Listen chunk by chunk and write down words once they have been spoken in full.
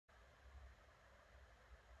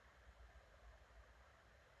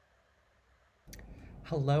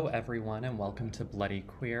Hello everyone and welcome to Bloody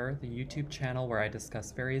Queer, the YouTube channel where I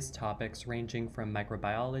discuss various topics ranging from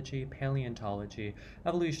microbiology, paleontology,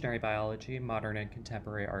 evolutionary biology, modern and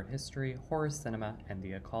contemporary art history, horror cinema, and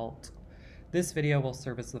the occult. This video will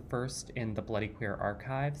serve as the first in the Bloody Queer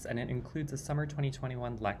archives, and it includes a summer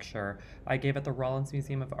 2021 lecture I gave at the Rollins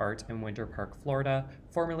Museum of Art in Winter Park, Florida,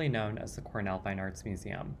 formerly known as the Cornell Fine Arts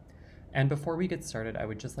Museum. And before we get started, I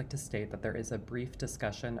would just like to state that there is a brief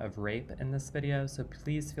discussion of rape in this video, so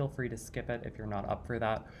please feel free to skip it if you're not up for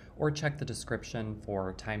that, or check the description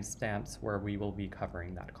for timestamps where we will be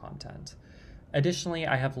covering that content. Additionally,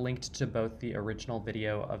 I have linked to both the original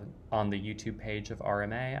video on the YouTube page of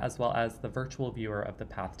RMA, as well as the virtual viewer of the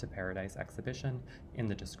Path to Paradise exhibition in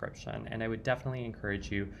the description, and I would definitely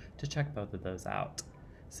encourage you to check both of those out.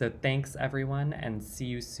 So thanks everyone, and see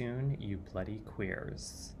you soon, you bloody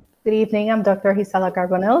queers. Good evening, I'm Dr. Gisela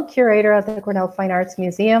Carbonell, curator at the Cornell Fine Arts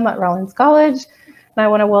Museum at Rollins College, and I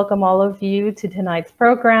want to welcome all of you to tonight's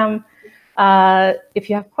program. If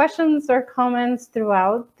you have questions or comments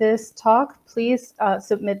throughout this talk, please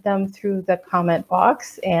submit them through the comment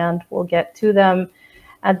box, and we'll get to them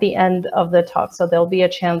at the end of the talk. So there will be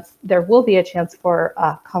a chance for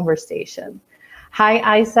a conversation. Hi,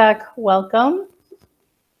 Isaac, welcome.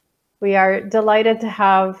 We are delighted to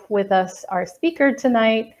have with us our speaker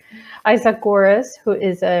tonight, Isaac Goris, who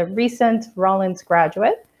is a recent Rollins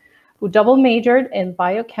graduate who double majored in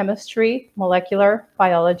biochemistry, molecular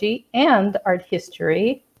biology, and art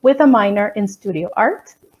history with a minor in studio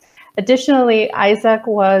art. Additionally, Isaac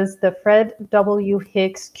was the Fred W.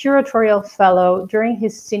 Hicks Curatorial Fellow during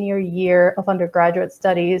his senior year of undergraduate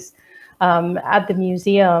studies at the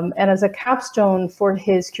museum. And as a capstone for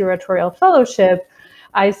his curatorial fellowship,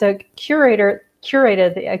 Isaac curated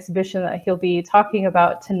the exhibition that he'll be talking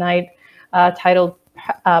about tonight, titled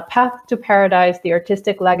Path to Paradise, the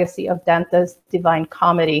Artistic Legacy of Dante's Divine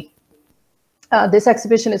Comedy. This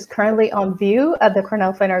exhibition is currently on view at the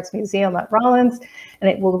Cornell Fine Arts Museum at Rollins, and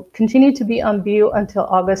it will continue to be on view until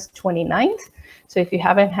August 29th. So if you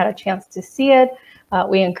haven't had a chance to see it,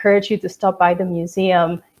 we encourage you to stop by the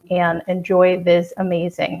museum and enjoy this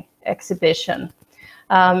amazing exhibition.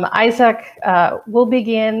 Isaac will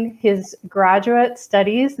begin his graduate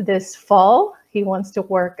studies this fall. He wants to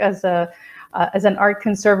work as an art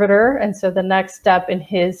conservator, and so the next step in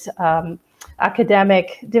his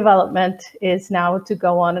academic development is now to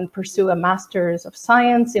go on and pursue a Master's of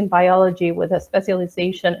Science in Biology with a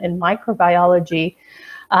specialization in microbiology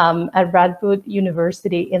at Radboud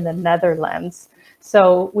University in the Netherlands.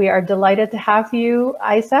 So we are delighted to have you,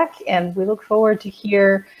 Isaac, and we look forward to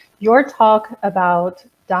hear your talk about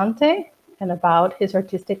Dante and about his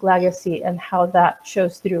artistic legacy and how that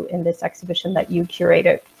shows through in this exhibition that you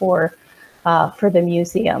curated for the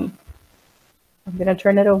museum. I'm going to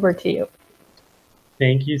turn it over to you.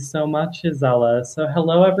 Thank you so much, Gisela. So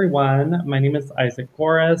hello, everyone. My name is Isaac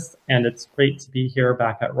Goris, and it's great to be here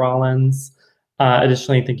back at Rollins.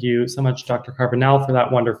 Additionally, thank you so much, Dr. Carbonell, for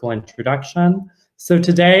that wonderful introduction. So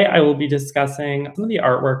today I will be discussing some of the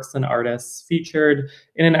artworks and artists featured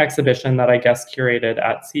in an exhibition that I guest curated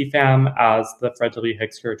at CFAM as the Fred W.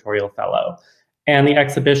 Hicks Curatorial Fellow. And the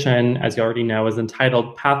exhibition, as you already know, is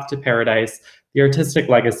entitled Path to Paradise, the Artistic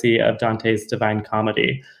Legacy of Dante's Divine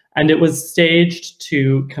Comedy. And it was staged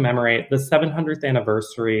to commemorate the 700th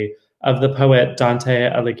anniversary of the poet Dante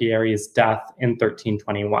Alighieri's death in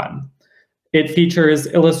 1321. It features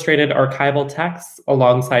illustrated archival texts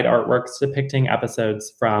alongside artworks depicting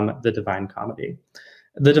episodes from the Divine Comedy.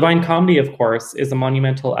 The Divine Comedy, of course, is a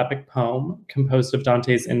monumental epic poem composed of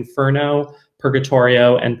Dante's Inferno,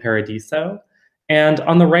 Purgatorio, and Paradiso. And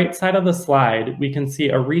on the right side of the slide, we can see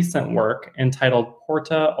a recent work entitled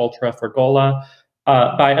Porta Ultra Frigola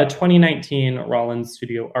by a 2019 Rollins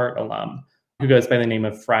Studio Art alum who goes by the name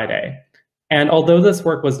of Friday. And although this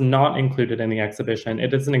work was not included in the exhibition,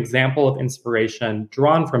 it is an example of inspiration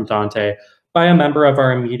drawn from Dante by a member of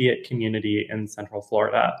our immediate community in Central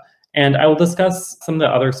Florida. And I will discuss some of the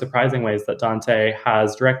other surprising ways that Dante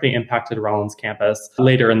has directly impacted Rollins campus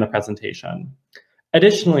later in the presentation.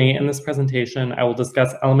 Additionally, in this presentation, I will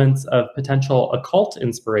discuss elements of potential occult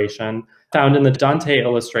inspiration found in the Dante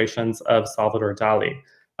illustrations of Salvador Dali,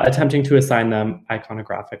 attempting to assign them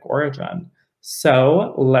iconographic origin.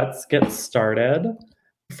 So let's get started.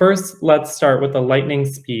 First, let's start with a lightning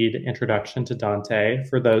speed introduction to Dante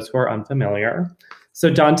for those who are unfamiliar.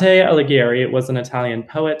 So Dante Alighieri was an Italian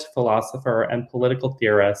poet, philosopher, and political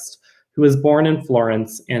theorist who was born in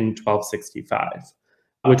Florence in 1265,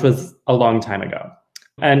 which was a long time ago.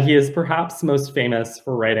 And he is perhaps most famous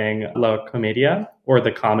for writing La Commedia, or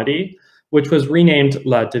the Comedy, which was renamed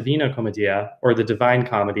La Divina Commedia, or the Divine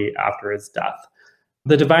Comedy, after his death.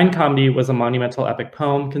 The Divine Comedy was a monumental epic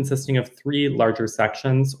poem consisting of three larger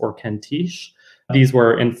sections, or cantiche. These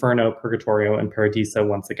were Inferno, Purgatorio, and Paradiso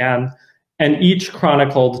once again, and each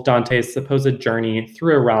chronicled Dante's supposed journey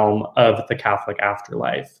through a realm of the Catholic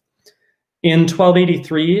afterlife. In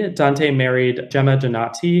 1283, Dante married Gemma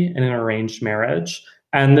Donati in an arranged marriage,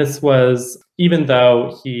 and this was even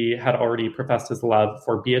though he had already professed his love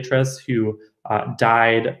for Beatrice, who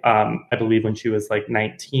died, I believe, when she was like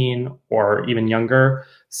 19 or even younger.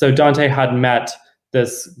 So Dante had met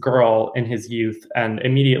this girl in his youth and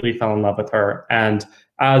immediately fell in love with her. And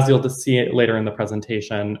as you'll just see it later in the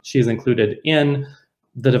presentation, she is included in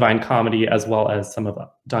the Divine Comedy as well as some of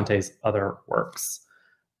Dante's other works.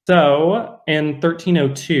 So in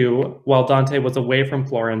 1302, while Dante was away from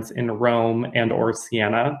Florence in Rome and or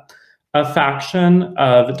Siena, a faction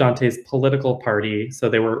of Dante's political party, so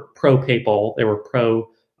they were pro-papal, they were pro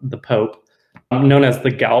the Pope, known as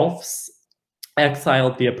the Guelphs,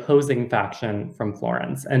 exiled the opposing faction from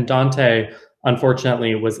Florence. And Dante,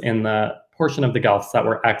 unfortunately, was in the portion of the Guelphs that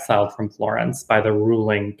were exiled from Florence by the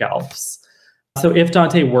ruling Guelphs. So if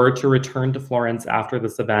Dante were to return to Florence after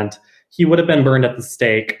this event, he would have been burned at the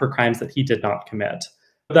stake for crimes that he did not commit.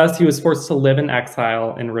 Thus, he was forced to live in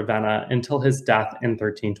exile in Ravenna until his death in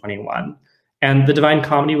 1321. And the Divine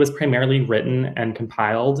Comedy was primarily written and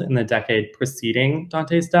compiled in the decade preceding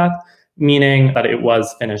Dante's death, meaning that it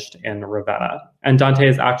was finished in Ravenna. And Dante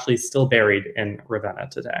is actually still buried in Ravenna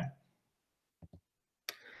today.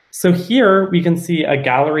 So here we can see a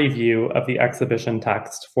gallery view of the exhibition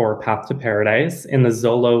text for Path to Paradise in the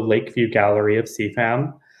Zolo Lakeview Gallery of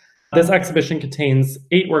CFAM. This exhibition contains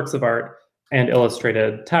 8 works of art and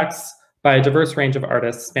illustrated texts by a diverse range of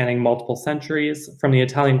artists spanning multiple centuries, from the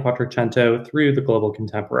Italian Quattrocento through the global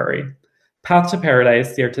contemporary. Path to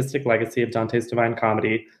Paradise, the artistic legacy of Dante's Divine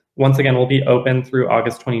Comedy, once again will be open through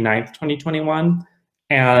August 29th, 2021,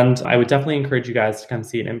 and I would definitely encourage you guys to come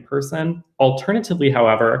see it in person. Alternatively,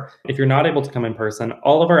 however, if you're not able to come in person,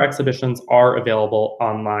 all of our exhibitions are available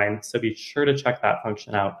online, so be sure to check that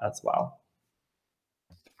function out as well.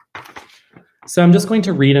 So I'm just going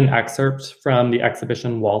to read an excerpt from the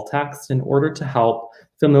exhibition wall text in order to help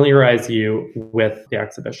familiarize you with the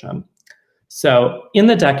exhibition. So in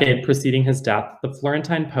the decade preceding his death, the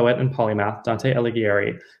Florentine poet and polymath Dante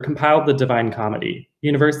Alighieri compiled the Divine Comedy,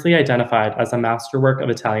 universally identified as a masterwork of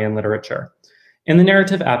Italian literature. In the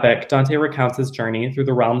narrative epic, Dante recounts his journey through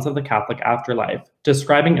the realms of the Catholic afterlife,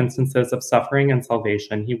 describing instances of suffering and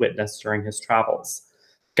salvation he witnessed during his travels.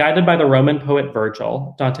 Guided by the Roman poet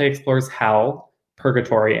Virgil, Dante explores hell,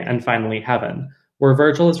 purgatory, and finally heaven, where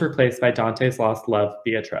Virgil is replaced by Dante's lost love,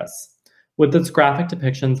 Beatrice. With its graphic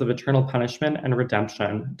depictions of eternal punishment and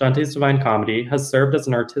redemption, Dante's Divine Comedy has served as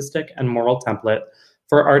an artistic and moral template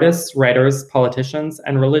for artists, writers, politicians,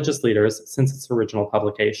 and religious leaders since its original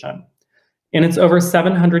publication. In its over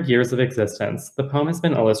 700 years of existence, the poem has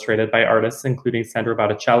been illustrated by artists including Sandro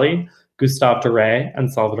Botticelli, Gustave Doré,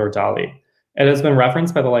 and Salvador Dali. It has been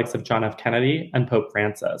referenced by the likes of John F. Kennedy and Pope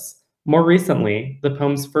Francis. More recently, the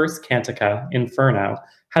poem's first cantica, Inferno,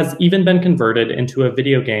 has even been converted into a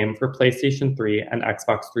video game for PlayStation 3 and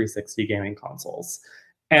Xbox 360 gaming consoles.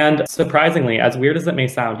 And surprisingly, as weird as it may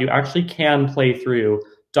sound, you actually can play through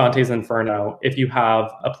Dante's Inferno if you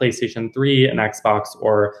have a PlayStation 3, an Xbox,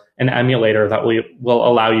 or an emulator that will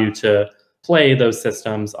allow you to play those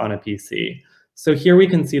systems on a PC. So here we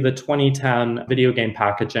can see the 2010 video game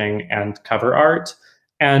packaging and cover art.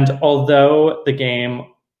 And although the game,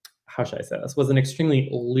 how should I say this, was an extremely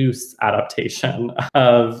loose adaptation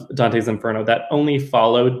of Dante's Inferno that only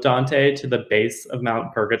followed Dante to the base of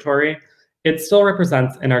Mount Purgatory, it still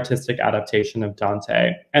represents an artistic adaptation of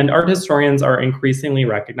Dante. And art historians are increasingly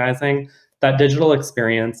recognizing that digital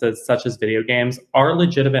experiences such as video games are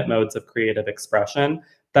legitimate modes of creative expression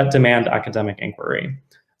that demand academic inquiry.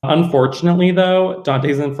 Unfortunately, though,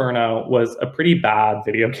 Dante's Inferno was a pretty bad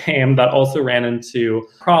video game that also ran into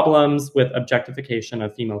problems with objectification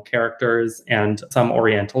of female characters and some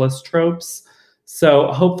Orientalist tropes. So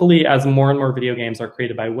hopefully, as more and more video games are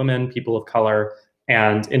created by women, people of color,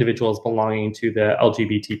 and individuals belonging to the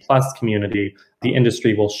LGBT+ community, the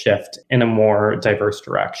industry will shift in a more diverse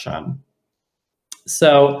direction.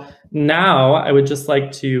 So now I would just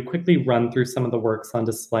like to quickly run through some of the works on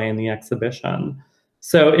display in the exhibition.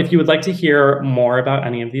 So if you would like to hear more about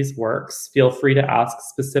any of these works, feel free to ask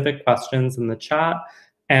specific questions in the chat,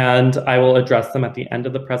 and I will address them at the end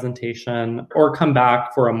of the presentation or come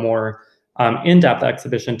back for a more in-depth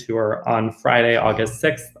exhibition tour on Friday, August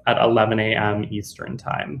 6th at 11 a.m. Eastern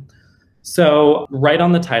Time. So right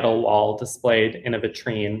on the title wall, displayed in a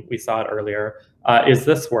vitrine, we saw it earlier, is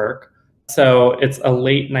this work. So it's a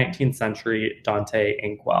late 19th century Dante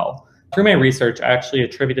inkwell. Through my research, I actually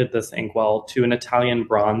attributed this inkwell to an Italian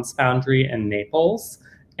bronze foundry in Naples.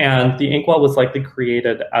 And the inkwell was likely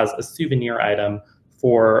created as a souvenir item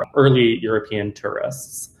for early European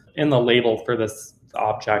tourists. In the label for this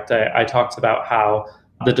object, I talked about how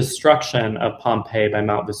the destruction of Pompeii by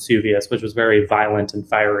Mount Vesuvius, which was very violent and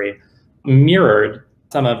fiery, mirrored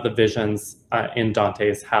some of the visions in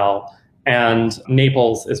Dante's Hell. And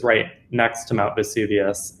Naples is right next to Mount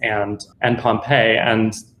Vesuvius and Pompeii.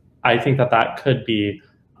 And I think that that could be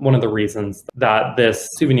one of the reasons that this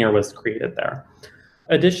souvenir was created there.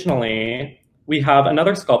 Additionally, we have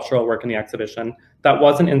another sculptural work in the exhibition that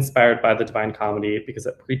wasn't inspired by the Divine Comedy because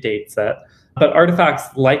it predates it, but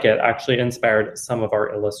artifacts like it actually inspired some of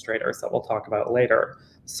our illustrators that we'll talk about later.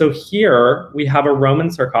 So here we have a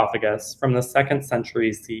Roman sarcophagus from the 2nd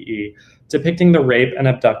century CE depicting the rape and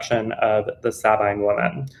abduction of the Sabine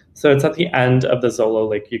woman. So it's at the end of the Zolo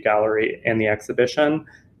Lakeview Gallery in the exhibition.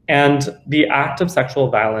 And the act of sexual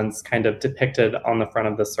violence kind of depicted on the front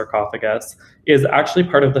of the sarcophagus is actually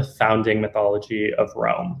part of the founding mythology of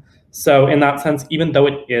Rome. So in that sense, even though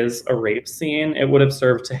it is a rape scene, it would have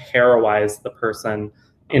served to heroize the person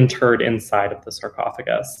interred inside of the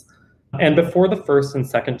sarcophagus. And before the 1st and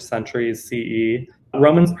 2nd centuries CE,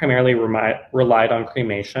 Romans primarily relied on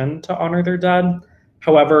cremation to honor their dead.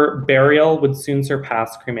 However, burial would soon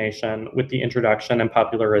surpass cremation with the introduction and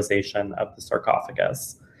popularization of the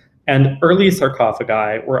sarcophagus. And early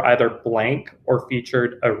sarcophagi were either blank or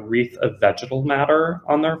featured a wreath of vegetal matter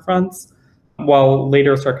on their fronts, while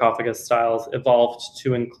later sarcophagus styles evolved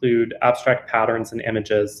to include abstract patterns and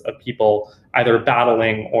images of people either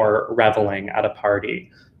battling or reveling at a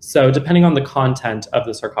party. So depending on the content of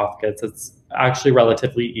the sarcophagus, it's actually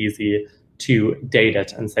relatively easy to date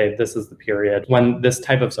it and say this is the period when this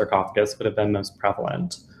type of sarcophagus would have been most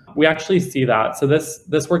prevalent. We actually see that. So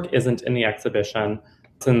this work isn't in the exhibition.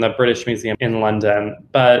 It's in the British Museum in London.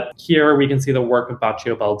 But here we can see the work of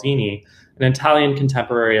Baccio Baldini, an Italian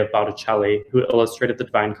contemporary of Botticelli who illustrated the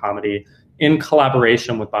Divine Comedy in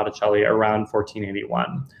collaboration with Botticelli around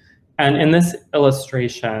 1481. And in this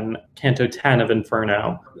illustration, Canto 10 of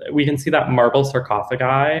Inferno, we can see that marble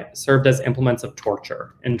sarcophagi served as implements of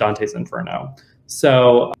torture in Dante's Inferno.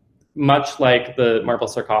 So much like the marble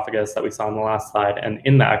sarcophagus that we saw on the last slide and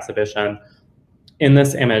in the exhibition, in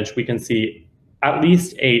this image, we can see at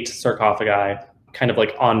least 8 sarcophagi kind of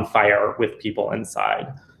like on fire with people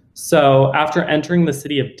inside. So after entering the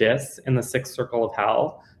city of Dis in the 6th circle of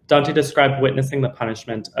hell, Dante described witnessing the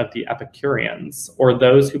punishment of the Epicureans, or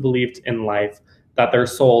those who believed in life that their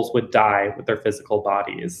souls would die with their physical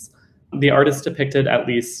bodies. The artist depicted at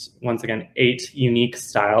least, once again, 8 unique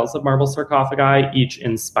styles of marble sarcophagi, each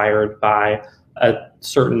inspired by a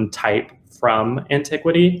certain type from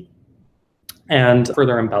antiquity, and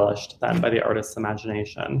further embellished then by the artist's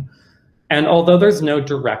imagination. And although there's no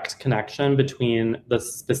direct connection between the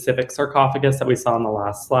specific sarcophagus that we saw on the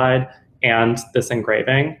last slide and this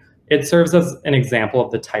engraving, it serves as an example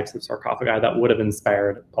of the types of sarcophagi that would have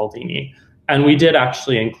inspired Baldini. And we did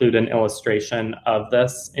actually include an illustration of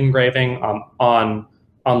this engraving on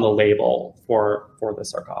the label for the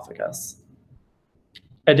sarcophagus.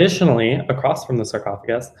 Additionally, across from the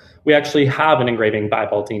sarcophagus, we actually have an engraving by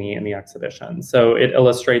Baldini in the exhibition. So it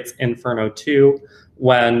illustrates Inferno 2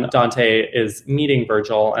 when Dante is meeting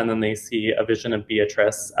Virgil, and then they see a vision of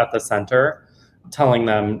Beatrice at the center, telling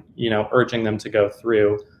them, urging them to go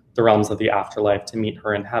through the realms of the afterlife to meet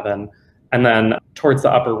her in heaven. And then towards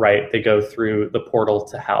the upper right, they go through the portal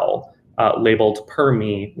to hell, labeled per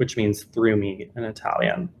me, which means through me in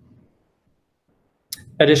Italian.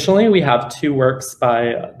 Additionally, we have 2 works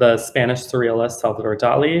by the Spanish surrealist Salvador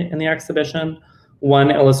Dali in the exhibition,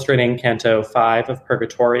 one illustrating Canto 5 of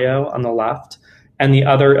Purgatorio on the left, and the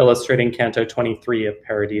other illustrating Canto 23 of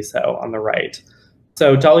Paradiso on the right.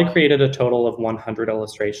 So Dali created a total of 100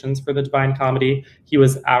 illustrations for the Divine Comedy. He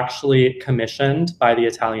was actually commissioned by the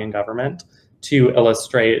Italian government to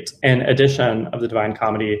illustrate an edition of the Divine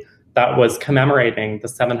Comedy that was commemorating the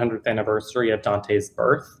 700th anniversary of Dante's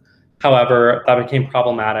birth. However, that became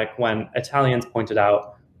problematic when Italians pointed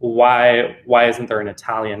out, why isn't there an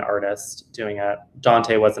Italian artist doing it?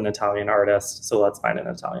 Dante was an Italian artist, so let's find an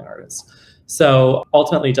Italian artist. So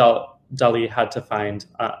ultimately, Dali had to find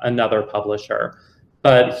another publisher.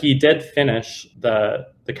 But he did finish the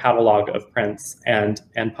catalog of prints and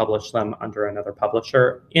publish them under another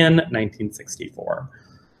publisher in 1964.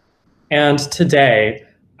 And today,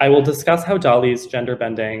 I will discuss how Dali's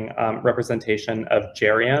gender-bending representation of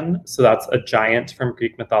Geryon, so that's a giant from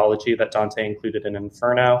Greek mythology that Dante included in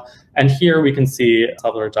Inferno. And here we can see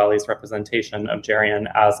Salvador Dali's representation of Geryon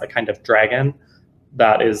as a kind of dragon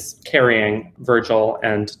that is carrying Virgil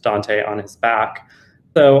and Dante on his back.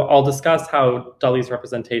 So I'll discuss how Dali's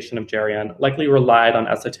representation of Geryon likely relied on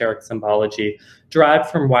esoteric symbology derived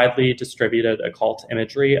from widely distributed occult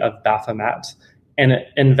imagery of Baphomet, an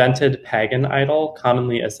invented pagan idol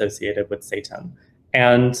commonly associated with Satan.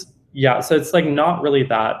 And yeah, so it's like not really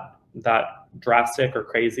that drastic or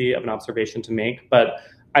crazy of an observation to make, but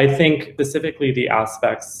I think specifically the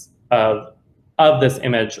aspects of this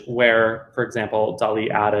image where, for example,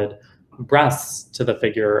 Dali added breasts to the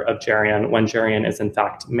figure of Geryon when Geryon is in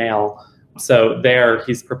fact male. So there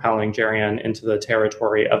he's propelling Geryon into the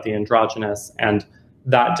territory of the androgynous, and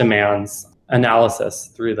that demands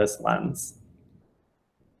analysis through this lens.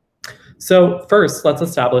 So first, let's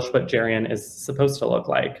establish what Geryon is supposed to look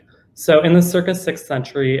like. So in the circa 6th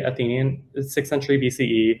century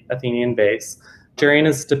BCE Athenian vase, Geryon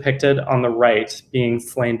is depicted on the right being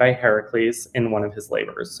slain by Heracles in one of his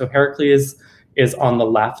labors. So Heracles is on the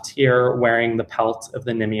left here wearing the pelt of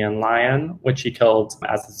the Nemean lion, which he killed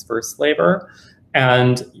as his first labor.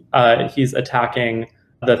 And he's attacking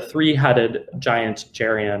the three-headed giant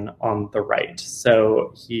Geryon on the right.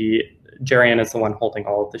 So Geryon is the one holding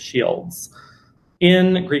all of the shields.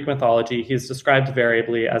 In Greek mythology, he's described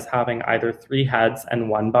variably as having either 3 heads and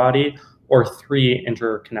 1 body or 3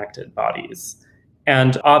 interconnected bodies.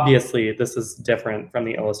 And obviously, this is different from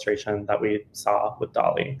the illustration that we saw with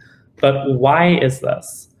Dali. But why is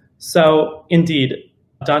this? So indeed,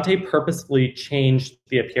 Dante purposefully changed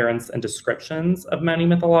the appearance and descriptions of many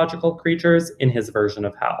mythological creatures in his version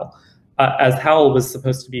of hell, as hell was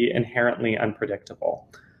supposed to be inherently unpredictable.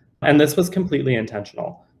 And this was completely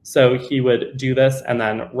intentional. So he would do this and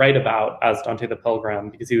then write about, as Dante the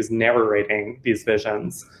Pilgrim, because he was narrating these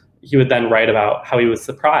visions, he would then write about how he was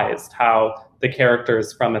surprised, how the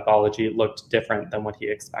characters from mythology looked different than what he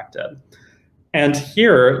expected. And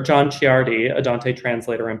here, John Ciardi, a Dante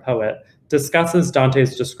translator and poet, discusses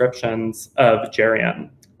Dante's descriptions of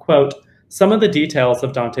Geryon. Quote, "Some of the details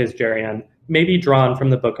of Dante's Geryon may be drawn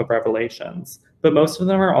from the Book of Revelations, but most of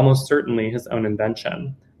them are almost certainly his own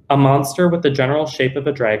invention. A monster with the general shape of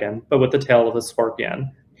a dragon, but with the tail of a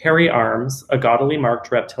scorpion, hairy arms, a gaudily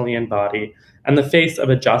marked reptilian body, and the face of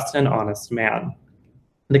a just and honest man.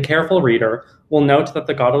 The careful reader will note that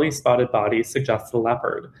the gaudily spotted body suggests the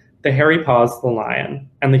leopard, the hairy paws the lion,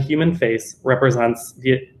 and the human face represents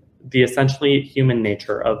the essentially human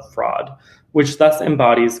nature of fraud, which thus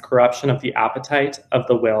embodies corruption of the appetite, of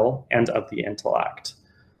the will, and of the intellect."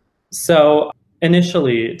 So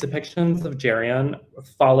initially, depictions of Geryon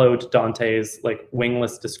followed Dante's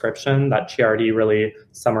wingless description that Ciardi really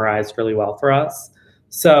summarized really well for us.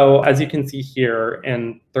 So as you can see here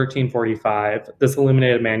in 1345, this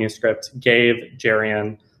illuminated manuscript gave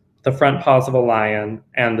Geryon the front paws of a lion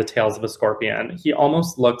and the tails of a scorpion. He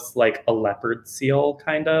almost looks like a leopard seal,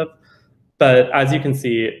 kind of. But as you can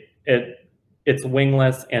see, it's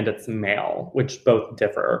wingless and it's male, which both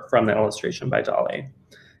differ from the illustration by Dali.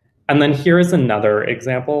 And then here is another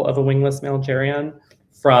example of a wingless male Geryon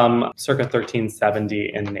from circa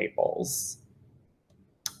 1370 in Naples.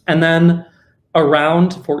 And then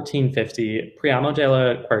around 1450, Priamo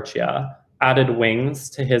della Quercia added wings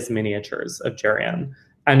to his miniatures of Geryon.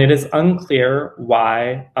 And it is unclear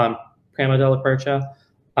why Priamo della Quercia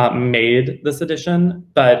made this addition,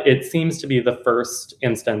 but it seems to be the first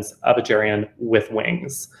instance of a Geryon with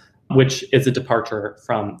wings, which is a departure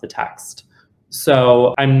from the text.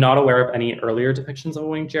 So I'm not aware of any earlier depictions of a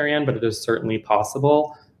winged Geryon, but it is certainly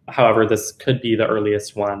possible. However, this could be the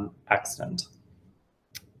earliest one extant.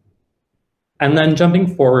 And then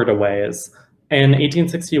jumping forward a ways, in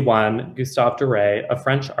 1861, Gustave Doré, a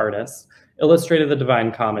French artist, illustrated the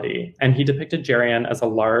Divine Comedy, and he depicted Geryon as a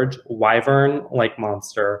large wyvern-like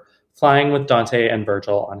monster flying with Dante and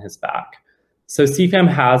Virgil on his back. So CFAM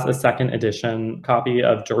has a second edition copy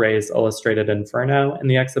of Doré's illustrated Inferno in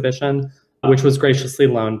the exhibition, which was graciously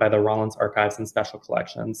loaned by the Rollins Archives and Special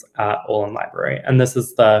Collections at Olin Library. And this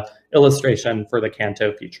is the illustration for the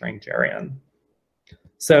canto featuring Geryon.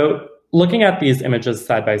 So looking at these images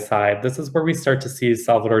side by side, this is where we start to see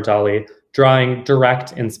Salvador Dali drawing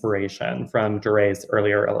direct inspiration from Doré's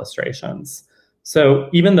earlier illustrations. So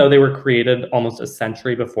even though they were created almost a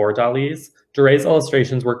century before Dali's, Doré's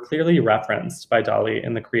illustrations were clearly referenced by Dali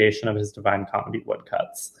in the creation of his Divine Comedy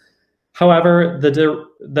woodcuts. However,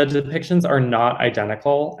 the depictions are not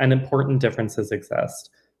identical and important differences exist.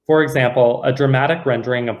 For example, a dramatic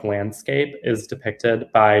rendering of landscape is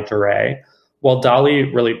depicted by Doré, while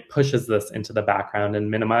Dali really pushes this into the background and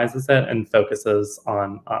minimizes it and focuses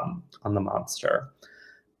on the monster.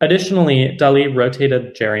 Additionally, Dali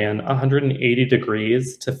rotated Geryon 180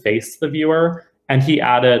 degrees to face the viewer, and he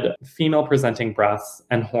added female-presenting breasts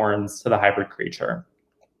and horns to the hybrid creature.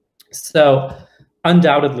 So,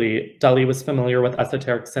 undoubtedly, Dali was familiar with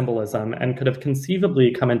esoteric symbolism and could have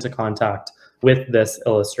conceivably come into contact with this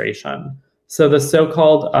illustration. So the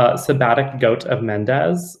so-called Sabbatic goat of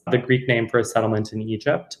Mendes, the Greek name for a settlement in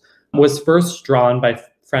Egypt, was first drawn by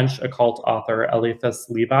French occult author Eliphas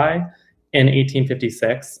Levi in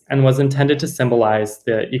 1856 and was intended to symbolize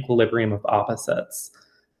the equilibrium of opposites.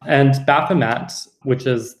 And Baphomet, which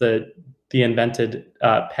is the invented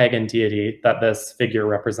pagan deity that this figure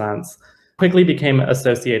represents, quickly became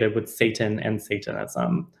associated with Satan and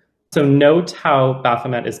Satanism. So note how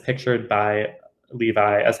Baphomet is pictured by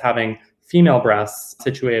Levi as having female breasts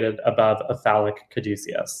situated above a phallic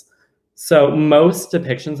caduceus. So most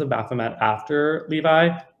depictions of Baphomet after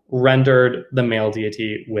Levi rendered the male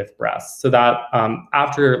deity with breasts. So that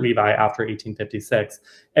after Levi, after 1856,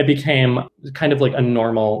 it became kind of like a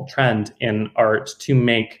normal trend in art to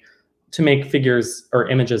make figures or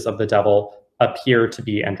images of the devil appear to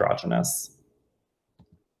be androgynous.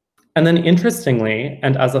 And then interestingly,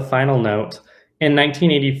 and as a final note, in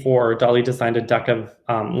 1984, Dali designed a deck of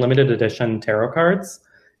limited edition tarot cards.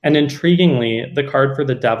 And intriguingly, the card for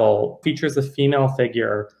the devil features a female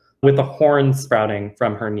figure with a horn sprouting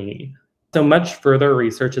from her knee. So much further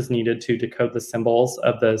research is needed to decode the symbols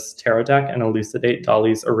of this tarot deck and elucidate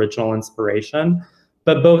Dali's original inspiration.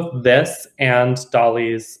 But both this and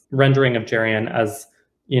Dali's rendering of Geryon as,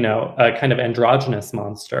 a kind of androgynous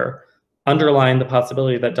monster underline the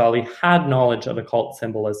possibility that Dali had knowledge of occult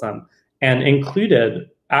symbolism and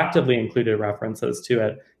actively included references to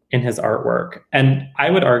it in his artwork. And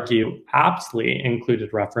I would argue aptly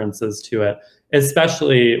included references to it,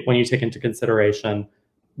 especially when you take into consideration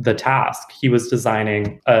the task. He was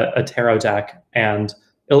designing a tarot deck and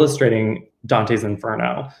illustrating Dante's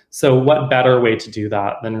Inferno. So what better way to do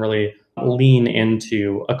that than really lean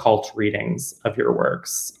into occult readings of your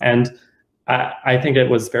works? And I think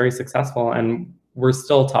it was very successful, and we're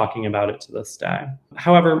still talking about it to this day.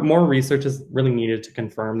 However, more research is really needed to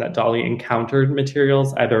confirm that Dali encountered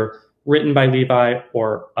materials either written by Levi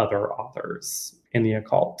or other authors in the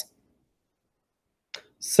occult.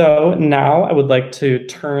 So now I would like to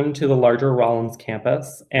turn to the larger Rollins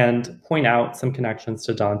campus and point out some connections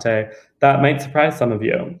to Dante that might surprise some of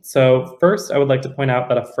you. So first, I would like to point out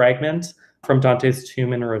that a fragment from Dante's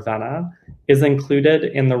tomb in Ravenna is included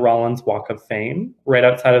in the Rollins Walk of Fame, right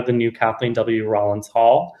outside of the new Kathleen W. Rollins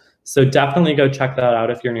Hall. So definitely go check that out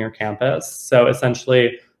if you're near campus. So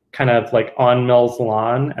essentially kind of like on Mills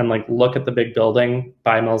Lawn, and like look at the big building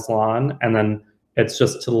by Mills Lawn, and then it's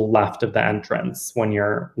just to the left of the entrance when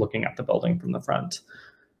you're looking at the building from the front.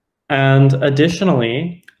 And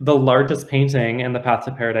additionally, the largest painting in the Path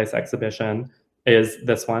to Paradise exhibition is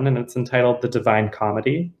this one, and it's entitled The Divine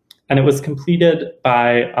Comedy. And it was completed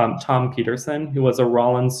by Tom Peterson, who was a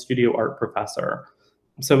Rollins studio art professor.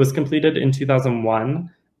 So it was completed in 2001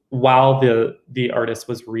 while the artist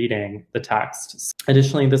was reading the text.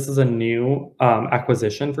 Additionally, this is a new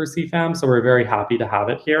acquisition for CFAM, so we're very happy to have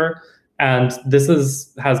it here. And this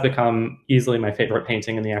has become easily my favorite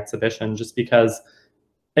painting in the exhibition, just because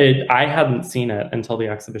I hadn't seen it until the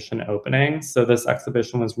exhibition opening. So this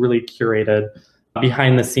exhibition was really curated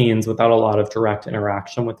behind the scenes without a lot of direct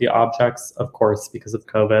interaction with the objects, of course, because of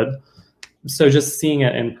COVID. So just seeing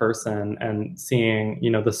it in person and seeing,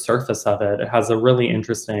 the surface of it, it has a really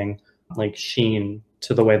interesting sheen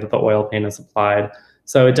to the way that the oil paint is applied.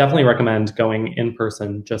 So I definitely recommend going in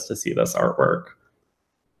person just to see this artwork.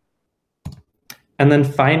 And then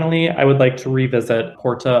finally, I would like to revisit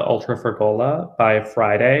Porta Ultra Frigola by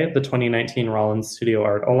Friday, the 2019 Rollins Studio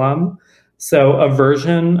Art alum. So a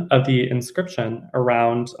version of the inscription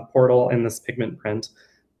around a portal in this pigment print,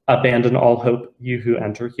 "Abandon all hope, you who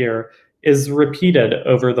enter here," is repeated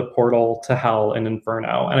over the portal to hell in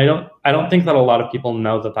Inferno. And I don't think that a lot of people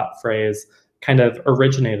know that phrase kind of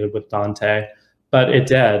originated with Dante, but it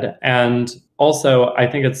did. And also, I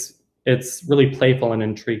think it's really playful and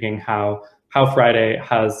intriguing how Friday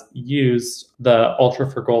has used the Ultra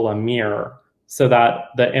Frigola mirror so that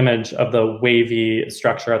the image of the wavy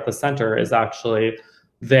structure at the center is actually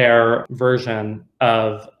their version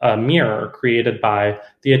of a mirror created by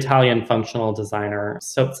the Italian functional designer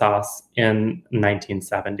Sottsass in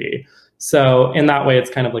 1970. So in that way, it's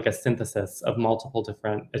kind of like a synthesis of multiple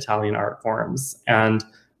different Italian art forms. And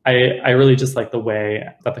I really just like the way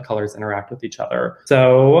that the colors interact with each other.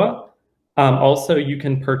 So also you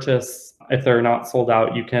can purchase if they're not sold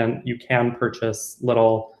out, you can purchase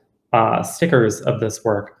little stickers of this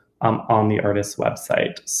work on the artist's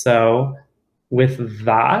website. So with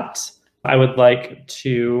that, I would like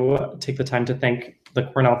to take the time to thank the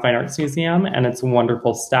Cornell Fine Arts Museum and its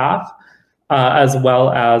wonderful staff, as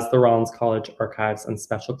well as the Rollins College Archives and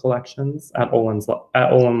Special Collections at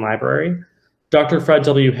Olin Library. Dr. Fred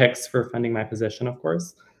W. Hicks for funding my position, of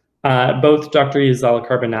course. Both Dr. Isela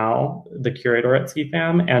Carbonell, the curator at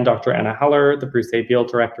CFAM, and Dr. Anna Heller, the Bruce A. Beal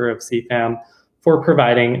director of CFAM, for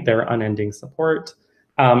providing their unending support.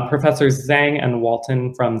 Professors Zhang and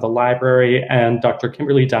Walton from the library, and Dr.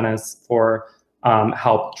 Kimberly Dennis for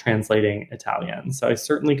help translating Italian. So I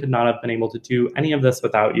certainly could not have been able to do any of this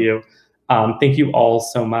without you. Thank you all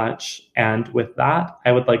so much. And with that,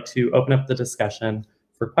 I would like to open up the discussion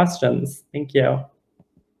for questions. Thank you.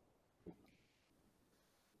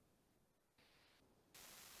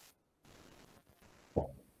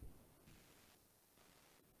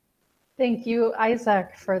 Thank you,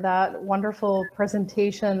 Isaac, for that wonderful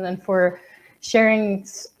presentation and for sharing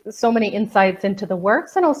so many insights into the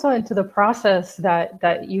works and also into the process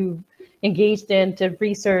that you engaged in to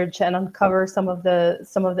research and uncover some of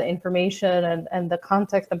the information and the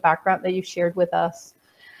context and background that you shared with us.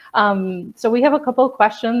 So we have a couple of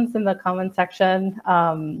questions in the comment section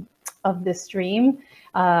of this stream.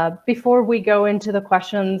 Before we go into the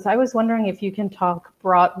questions, I was wondering if you can talk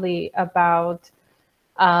broadly about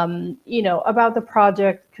about the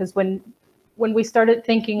project, because when we started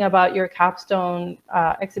thinking about your capstone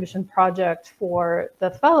exhibition project for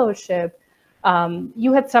the fellowship,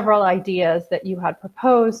 you had several ideas that you had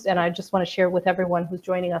proposed, and I just want to share with everyone who's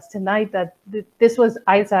joining us tonight that this was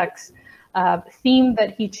Isaac's theme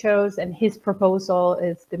that he chose, and his proposal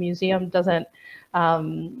is the museum didn't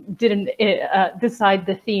decide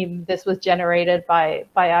the theme. This was generated by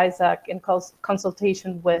Isaac in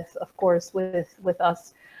consultation with, of course, with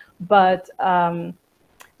us. But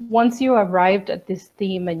once you arrived at this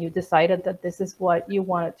theme and you decided that this is what you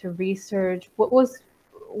wanted to research, what was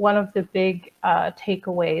one of the big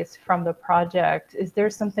takeaways from the project? Is there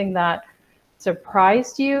something that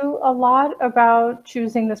surprised you a lot about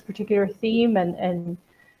choosing this particular theme and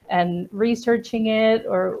researching it,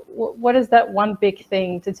 or what is that one big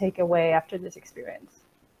thing to take away after this experience?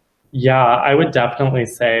 Yeah, I would definitely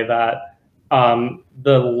say that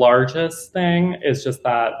the largest thing is just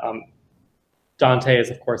that Dante is,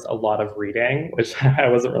 of course, a lot of reading, which I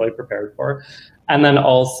wasn't really prepared for. And then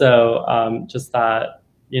also just that,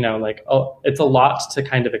 it's a lot to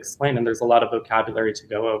kind of explain, and there's a lot of vocabulary to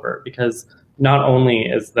go over, because not only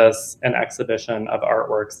is this an exhibition of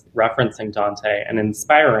artworks referencing Dante and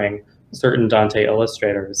inspiring certain Dante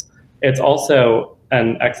illustrators, it's also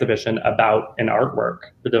an exhibition about an artwork.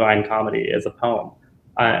 The Divine Comedy is a poem,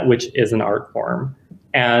 which is an art form.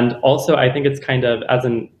 And also, I think it's kind of, as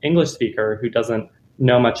an English speaker who doesn't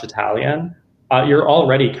know much Italian, you're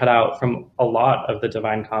already cut out from a lot of the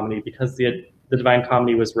Divine Comedy, because the Divine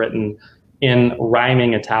Comedy was written in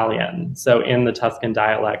rhyming Italian. So in the Tuscan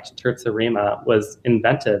dialect, terza rima was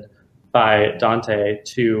invented by Dante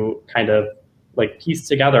to kind of piece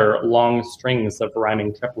together long strings of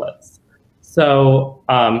rhyming triplets. So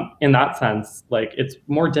in that sense, it's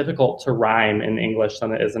more difficult to rhyme in English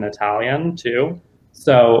than it is in Italian too.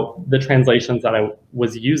 So the translations that I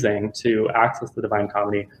was using to access the Divine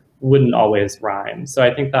Comedy wouldn't always rhyme. So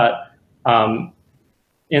I think that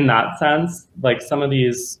in that sense, some of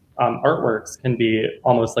these artworks can be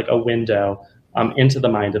almost like a window into the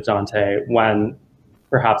mind of Dante, when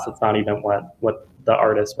perhaps it's not even what the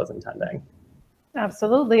artist was intending.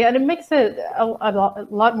 Absolutely, and it makes it a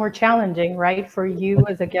lot more challenging, right, for you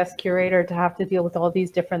as a guest curator to have to deal with all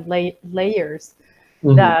these different layers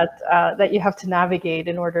that you have to navigate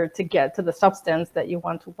in order to get to the substance that you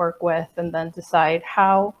want to work with, and then decide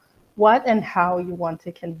what and how you want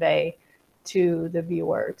to convey to the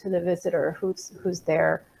viewer, to the visitor who's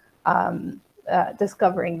there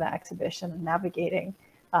discovering the exhibition and navigating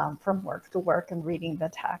from work to work and reading the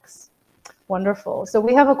text. Wonderful. So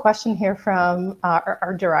we have a question here from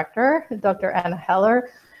our director, Dr. Anna Heller.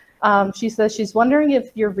 She says she's wondering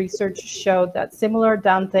if your research showed that similar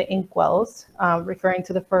Dante inkwells, referring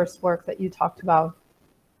to the first work that you talked about,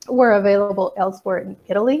 were available elsewhere in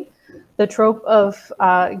Italy. The trope of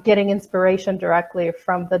getting inspiration directly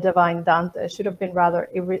from the divine Dante should have been rather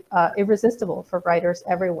irresistible for writers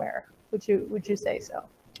everywhere. Would you say so?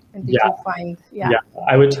 And did you find, yeah,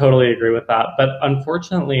 I would totally agree with that. But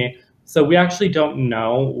unfortunately, so we actually don't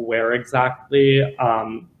know where exactly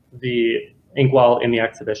the inkwell in the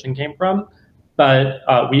exhibition came from, but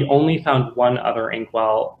we only found one other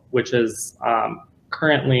inkwell, which is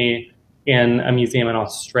currently in a museum in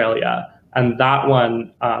Australia. And that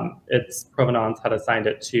one, its provenance had assigned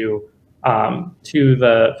it to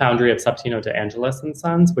the foundry of Septimo de Angelis and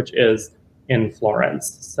Sons, which is in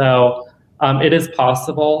Florence. So it is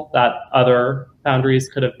possible that other foundries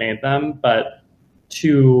could have made them, but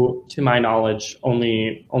to my knowledge,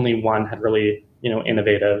 only one had really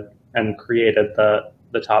innovated and created the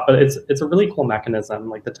top. But it's a really cool mechanism.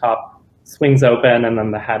 Like the top swings open and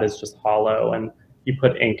then the head is just hollow, and you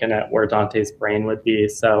put ink in it where Dante's brain would be.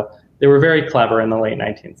 So they were very clever in the late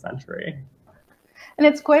 19th century. And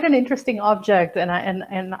it's quite an interesting object. And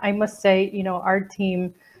I must say, our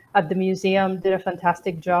team at the museum did a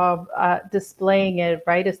fantastic job displaying it,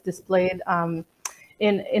 right? It's displayed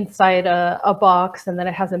inside a box, and then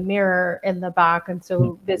it has a mirror in the back. And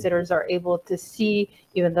so visitors are able to see,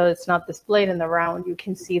 even though it's not displayed in the round, you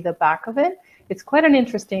can see the back of it. It's quite an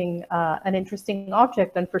interesting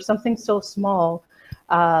object. And for something so small,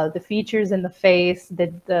 the features in the face,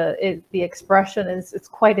 the expression it's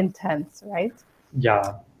quite intense, right?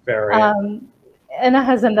 Yeah, very. Anna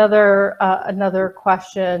has another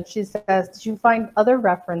question. She says, did you find other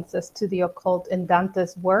references to the occult in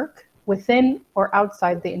Dante's work within or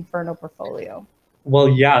outside the Inferno portfolio? Well,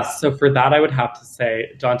 yes. So for that, I would have to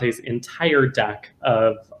say Dante's entire deck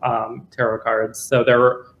of tarot cards. So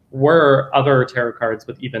there were other tarot cards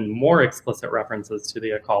with even more explicit references to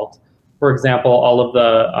the occult. For example, all of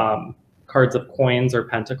the cards of coins or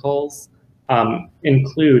pentacles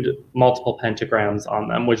include multiple pentagrams on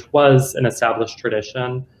them, which was an established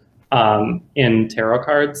tradition in tarot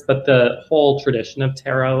cards. But the whole tradition of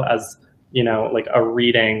tarot as, like a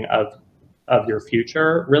reading of your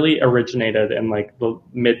future really originated in like the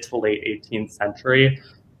mid to late 18th century.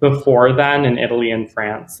 Before then, in Italy and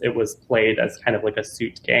France, it was played as kind of like a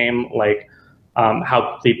suit game, like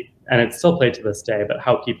and it's still played to this day, but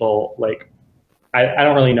how people I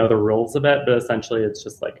don't really know the rules of it, but essentially it's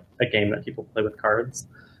just like a game that people play with cards.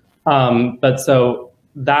 But so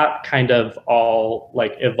that kind of all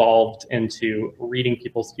like evolved into reading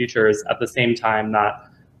people's futures at the same time that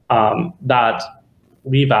that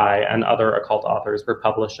Levi and other occult authors were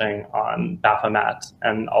publishing on Baphomet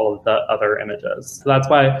and all of the other images. So that's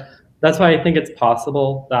why I think it's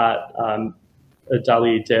possible that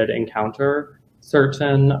Dali did encounter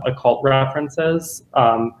certain occult references,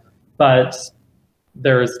 but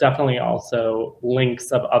there's definitely also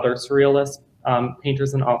links of other surrealist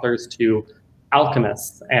painters and authors to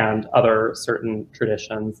alchemists and other certain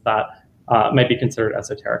traditions that might be considered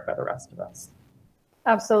esoteric by the rest of us.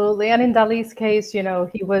 Absolutely. And in Dali's case,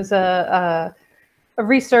 he was a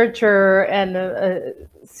researcher and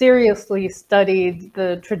seriously studied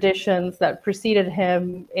the traditions that preceded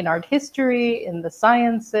him in art history, in the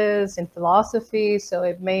sciences, in philosophy. So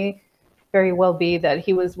it may very well be that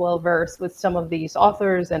he was well versed with some of these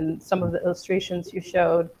authors and some of the illustrations you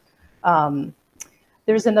showed.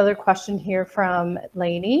 There's another question here from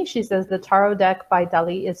Lainey. She says, the tarot deck by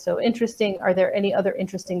Dali is so interesting. Are there any other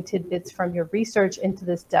interesting tidbits from your research into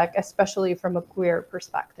this deck, especially from a queer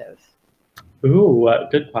perspective? Ooh,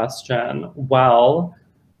 good question. Well,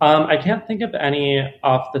 I can't think of any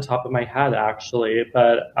off the top of my head, actually,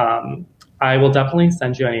 but I will definitely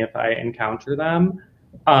send you any if I encounter them.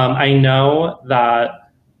 I know that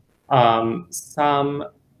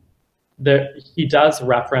he does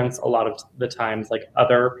reference a lot of the times like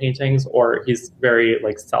other paintings, or he's very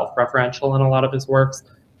like self-referential in a lot of his works.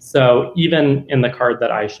 So even in the card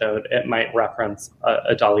that I showed, it might reference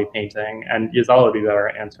a Dali painting, and Gisela would be better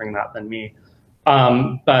at answering that than me.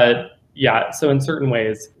 But yeah, so in certain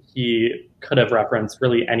ways, he could have referenced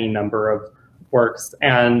really any number of works.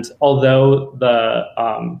 And although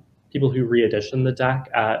the people who re-editioned the deck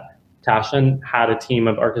at Taschen had a team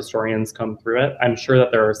of art historians come through it, I'm sure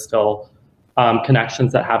that there are still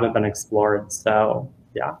connections that haven't been explored. So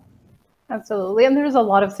yeah. Absolutely. And there's a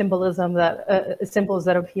lot of symbolism symbols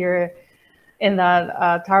that appear in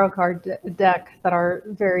that tarot card deck that are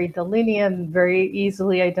very delineant, very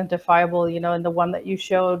easily identifiable. In the one that you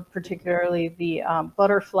showed, particularly the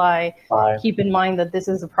butterfly. Keep in mind that this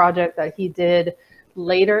is a project that he did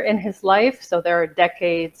later in his life. So there are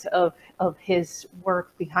decades of his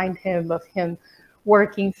work behind him, of him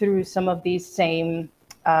working through some of these same,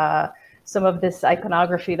 some of this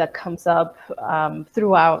iconography that comes up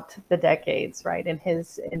throughout the decades, right, in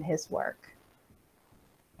his work.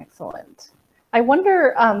 Excellent. I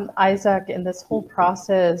wonder, Isaac, in this whole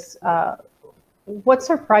process, what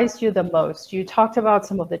surprised you the most? You talked about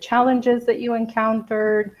some of the challenges that you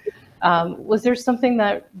encountered. Was there something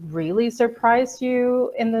that really surprised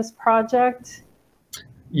you in this project?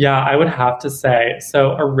 Yeah, I would have to say,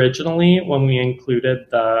 so originally when we included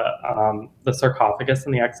the sarcophagus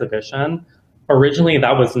in the exhibition, originally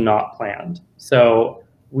that was not planned. So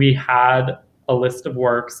we had a list of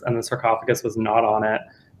works and the sarcophagus was not on it.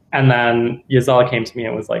 And then Yazala came to me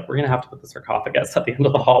and was like, we're going to have to put the sarcophagus at the end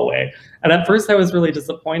of the hallway. And at first I was really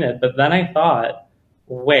disappointed, but then I thought,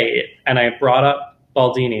 wait, and I brought up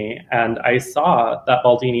Baldini, and I saw that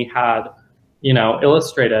Baldini had,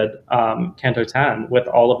 illustrated Canto 10 with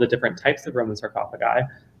all of the different types of Roman sarcophagi.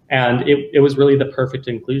 And it was really the perfect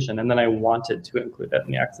inclusion. And then I wanted to include it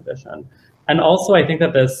in the exhibition. And also I think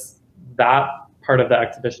that that part of the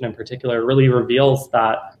exhibition in particular really reveals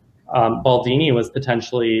that Baldini was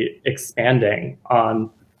potentially expanding on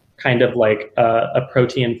kind of like a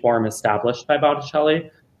protean form established by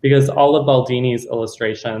Botticelli, because all of Baldini's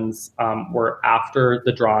illustrations were after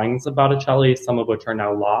the drawings of Botticelli, some of which are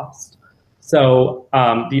now lost. So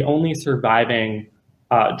the only surviving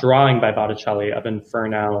drawing by Botticelli of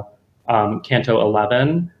Inferno, Canto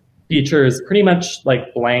 11, features pretty much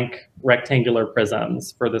like blank rectangular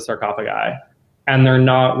prisms for the sarcophagi, and they're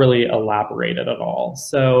not really elaborated at all.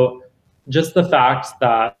 So just the fact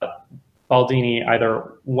that Baldini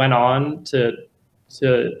either went on to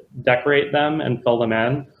decorate them and fill them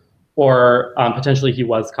in, or potentially he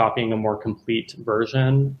was copying a more complete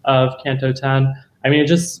version of Canto 10. I mean,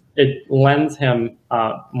 it lends him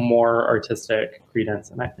more artistic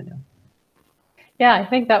credence, in my opinion. Yeah, I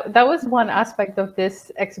think that was one aspect of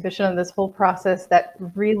this exhibition and this whole process that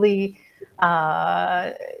really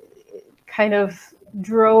kind of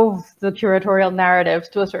drove the curatorial narrative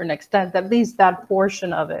to a certain extent, at least that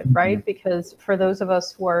portion of it, right? Mm-hmm. Because for those of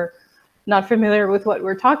us who are not familiar with what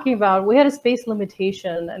we're talking about, we had a space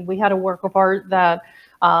limitation and we had a work of art that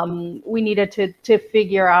we needed to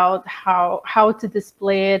figure out how to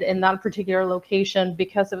display it in that particular location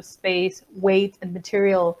because of space, weight, and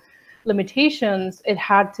material limitations. It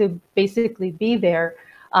had to basically be there.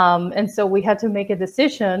 And so we had to make a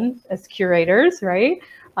decision as curators, right?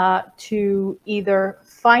 To either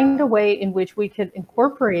find a way in which we could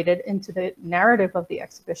incorporate it into the narrative of the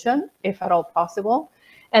exhibition, if at all possible.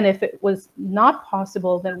 And if it was not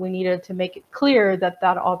possible, then we needed to make it clear that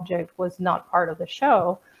that object was not part of the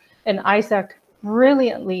show. And Isaac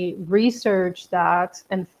brilliantly researched that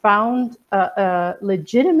and found a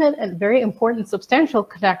legitimate and very important substantial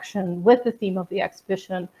connection with the theme of the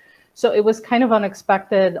exhibition. So it was kind of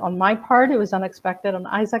unexpected on my part. It was unexpected on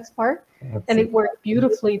Isaac's part. And it worked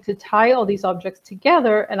beautifully to tie all these objects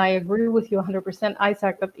together. And I agree with you 100%,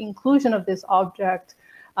 Isaac, that the inclusion of this object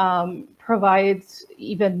provides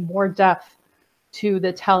even more depth to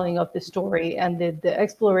the telling of the story and the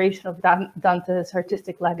exploration of Dante's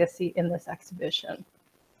artistic legacy in this exhibition.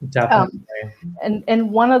 Definitely.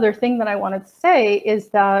 And one other thing that I wanted to say is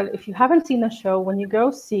that if you haven't seen the show, when you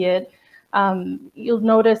go see it, you'll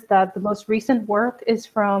notice that the most recent work is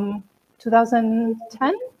from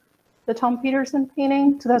 2010, the Tom Peterson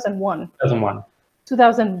painting, 2001.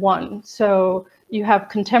 2001. So you have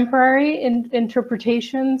contemporary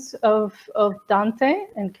interpretations of Dante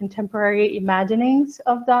and contemporary imaginings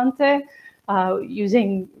of Dante,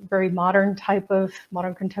 using very modern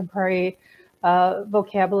contemporary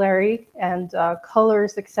vocabulary and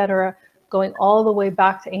colors, etc., going all the way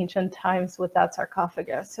back to ancient times with that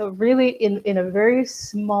sarcophagus. So really in a very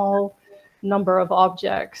small number of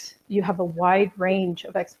objects, you have a wide range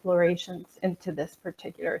of explorations into this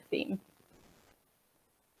particular theme.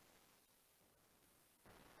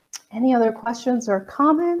 Any other questions or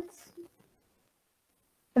comments?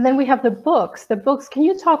 And then we have the books. The books, can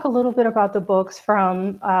you talk a little bit about the books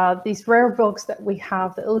from these rare books that we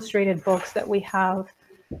have, the illustrated books that we have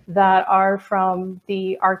that are from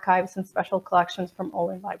the archives and special collections from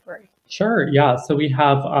Olin Library? Sure, yeah. So we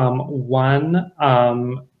have one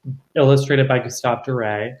illustrated by Gustave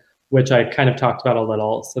Doré, which I kind of talked about a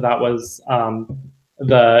little. So that was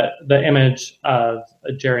the image of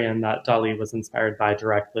Geryon that Dali was inspired by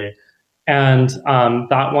directly. And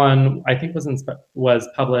that one, I think, was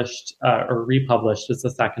published or republished as the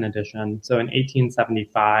second edition, so in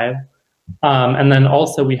 1875. And then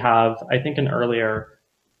also we have, I think, an earlier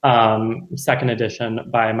second edition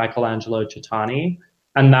by Michelangelo Cittani,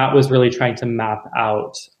 and that was really trying to map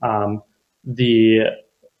out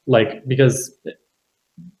because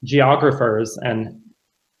geographers and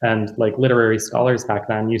like literary scholars back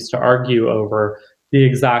then used to argue over the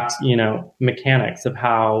exact, mechanics of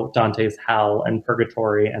how Dante's hell and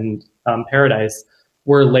purgatory and paradise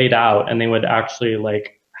were laid out, and they would actually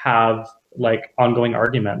have ongoing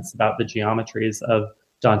arguments about the geometries of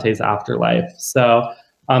Dante's afterlife. So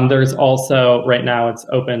there's also, right now, it's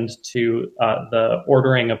opened to the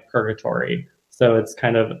ordering of purgatory. So it's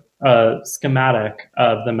kind of a schematic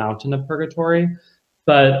of the mountain of purgatory.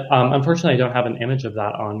 But unfortunately, I don't have an image of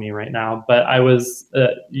that on me right now. But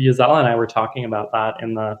Gisela and I were talking about that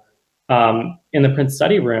in the print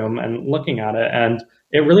study room and looking at it, and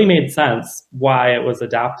it really made sense why it was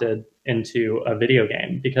adapted into a video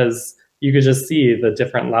game because you could just see the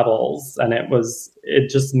different levels, and it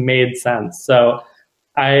just made sense. So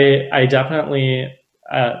I definitely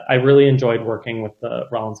I really enjoyed working with the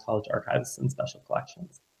Rollins College Archives and Special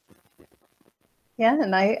Collections. Yeah,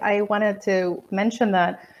 and I wanted to mention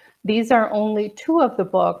that these are only two of the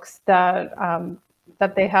books that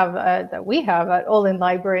that they have that we have at Olin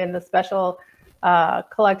Library in the special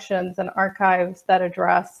collections and archives that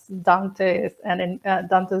address Dante's and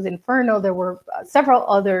Dante's Inferno. There were several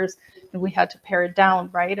others, and we had to pare it down,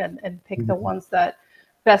 right, and pick the ones that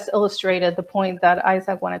best illustrated the point that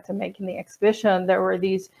Isaac wanted to make in the exhibition. There were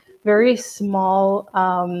these very small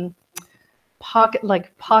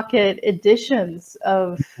pocket editions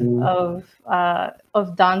of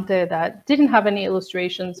Dante that didn't have any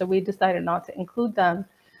illustrations, so we decided not to include them,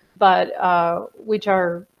 but which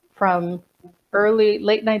are from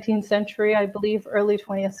late 19th century, I believe, early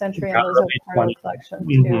 20th century, and those are part of the collection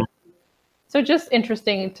too. So just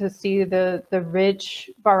interesting to see the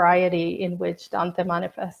rich variety in which Dante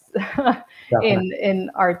manifests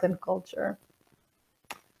in art and culture.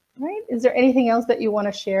 Right? Is there anything else that you want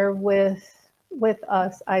to share with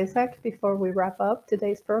us, Isaac, before we wrap up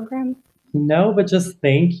today's program? No, but just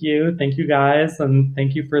thank you. Thank you guys. And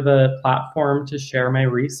thank you for the platform to share my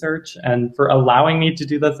research and for allowing me to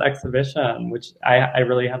do this exhibition, which I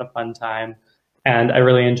really had a fun time and I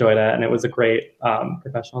really enjoyed it. And it was a great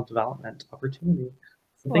professional development opportunity.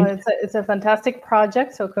 So well, it's a fantastic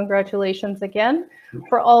project. So congratulations again.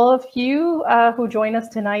 For all of you who join us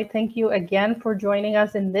tonight, thank you again for joining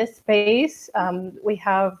us in this space. We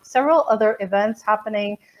have several other events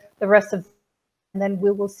happening the rest of, and then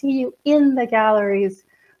we will see you in the galleries,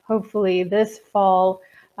 hopefully this fall,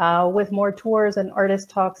 with more tours and artist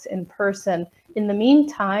talks in person. In the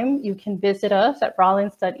meantime, you can visit us at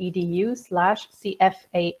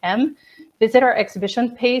rollins.edu/CFAM. Visit our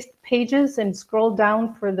exhibition pages and scroll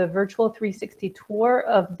down for the virtual 360 tour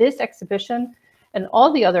of this exhibition and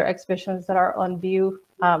all the other exhibitions that are on view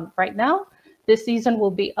right now. This season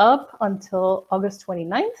will be up until August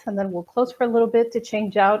 29th, and then we'll close for a little bit to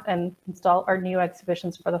change out and install our new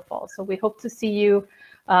exhibitions for the fall. So we hope to see you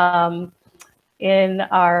in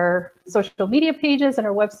our social media pages and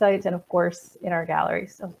our websites, and of course in our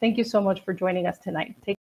galleries. So thank you so much for joining us tonight.